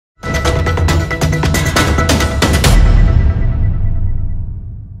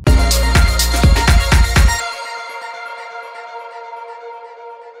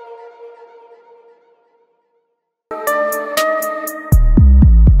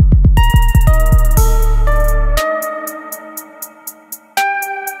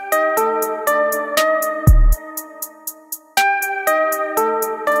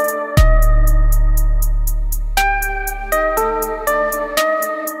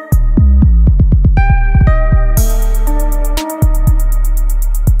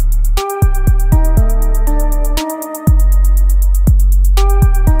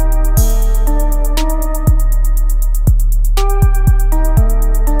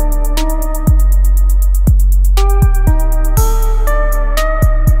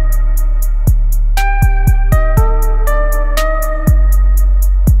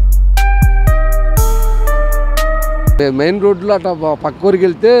Main రోడ్లో అట్లా పక్క ఊరికి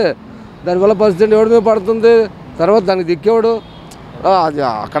వెళ్తే దానివల్ల పరిస్థితి ఎవరి మీద పడుతుంది, తర్వాత దానికి దిక్కేవాడు. అది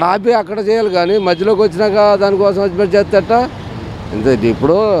అక్కడ ఆపి అక్కడ చేయాలి కానీ మధ్యలోకి వచ్చినాక దానికోసం హస్బెండ్ చేస్తేట ఇంత.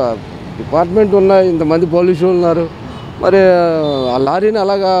 ఇప్పుడు డిపార్ట్మెంట్ ఉన్నాయి, ఇంతమంది పోలీసులు ఉన్నారు, మరి ఆ లారీని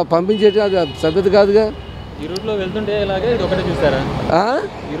అలాగా పంపించేది అది సభ్యత కాదుగా. ఈ రూట్లో వెళ్తుంటే ఇలాగే ఇది ఒకటే చూస్తారా?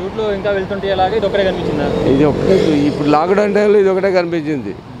 ఈ రూట్లో ఇంకా వెళ్తుంటే ఇలాగే ఇది ఒకటే కనిపించిందా? ఇది ఒకటే. ఇప్పుడు లాక్డౌన్ టైంలో ఇది ఒకటే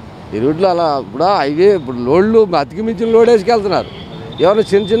కనిపించింది. ఈ రూట్లో అలా ఇప్పుడు హైవే ఇప్పుడు లోడ్లు అతికి మించిన లోడ్ వేసుకెళ్తున్నారు. ఎవరైనా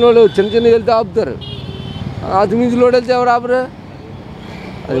చిన్న వాళ్ళు చిన్న వెళ్తే ఆపుతారు, అతికి మించి లోడ్ వెళ్తే ఎవరు ఆపరు?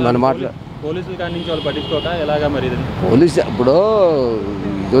 అది మన మాటలు. పోలీసులు కాడి నుంచి వాళ్ళు పట్టించుకోక ఎలాగా మరి? పోలీసు ఇప్పుడు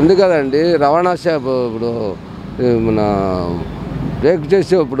ఇది ఉంది కదండి, రవాణా శాఖ ఇప్పుడు మన బ్రేక్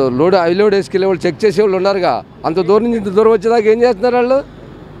చేసే ఇప్పుడు హై లోడ్ వేసుకెళ్ళే వాళ్ళు చెక్ చేసేవాళ్ళు ఉన్నారుగా. అంత దూరం నుంచి ఇంత దూరం వచ్చేదాకా ఏం చేస్తున్నారు వాళ్ళు?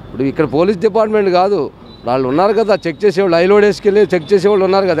 ఇప్పుడు ఇక్కడ పోలీస్ డిపార్ట్మెంట్ కాదు, వాళ్ళు ఉన్నారు కదా చెక్ చేసేవాళ్ళు, హై లోడ్ వేసుకెళ్ళి చెక్ చేసేవాళ్ళు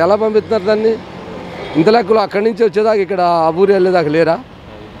ఉన్నారు కదా. ఎలా పంపిస్తున్నారు దాన్ని? ఇంత లెక్కలు అక్కడి నుంచి వచ్చేదాకా ఇక్కడ ఆ ఊరు వెళ్ళేదాకా లేరా?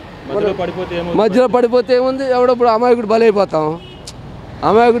 మధ్యలో పడిపోతే ఏముంది, ఎవడప్పుడు అమాయకుడు బలైపోతాం.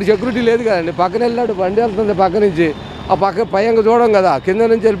 అమాయకుడు సెక్యూరిటీ లేదు కదండి, పక్కన వెళ్ళాడు బండి వెళ్తుంది పక్క నుంచి, ఆ పక్క పైగా చూడం కదా, కింద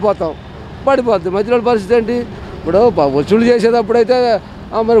నుంచి వెళ్ళిపోతాం, పడిపోద్ది. మధ్యలో పరిస్థితి ఏంటి? ఇప్పుడు వసూలు చేసేటప్పుడైతే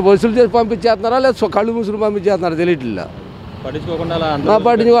మరి వసూలు చేసి పంపించేస్తున్నారా లేదా కళ్ళు ముసులు పంపించేస్తున్నారా తెలియట్లా.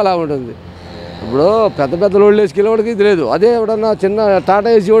 పట్టించుకో అలా ఉంటుంది. ఇప్పుడు పెద్ద పెద్ద లోడ్లు వేసుకెళ్ళేవాడికి ఇది లేదు. అదే ఎవడన్నా చిన్న టాటా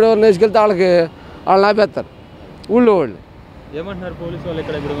ఏసీ కూడా ఎవరైనా వేసుకెళ్తే వాళ్ళు ఆపేస్తారు ఊళ్ళో వాళ్ళు. ఏమంటున్నారు పోలీసు వాళ్ళు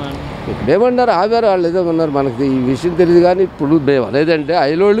ఇక్కడ? ఇప్పుడు ఏమన్నారు, ఆపారు వాళ్ళు ఏదో ఉన్నారు. మనకి ఈ విషయం తెలియదు కానీ ఇప్పుడు లేదంటే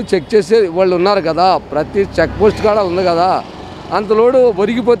హై లోడ్లు చెక్ చేసే వాళ్ళు ఉన్నారు కదా, ప్రతి చెక్ పోస్ట్ కాడ ఉంది కదా. అంత లోడు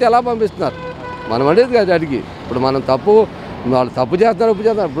ఒరిగిపోతే ఎలా పంపిస్తున్నారు? మనం అనేది కాదు అడిగి. ఇప్పుడు మనం వాళ్ళు తప్పు చేస్తారు.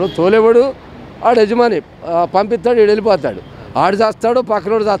 ఇప్పుడు తోలేవాడు ఆడు యజమాని పంపిస్తాడు, వీడు వెళ్ళిపోతాడు, ఆడు చేస్తాడు,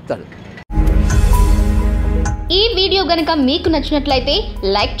 పక్కనోడు చేస్తాడు. ఈ వీడియో గనుక మీకు నచ్చినట్లయితే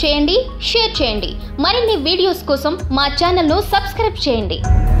లైక్ చేయండి, షేర్ చేయండి. మరిన్ని వీడియోస్ కోసం మా ఛానల్ను సబ్స్క్రైబ్ చేయండి.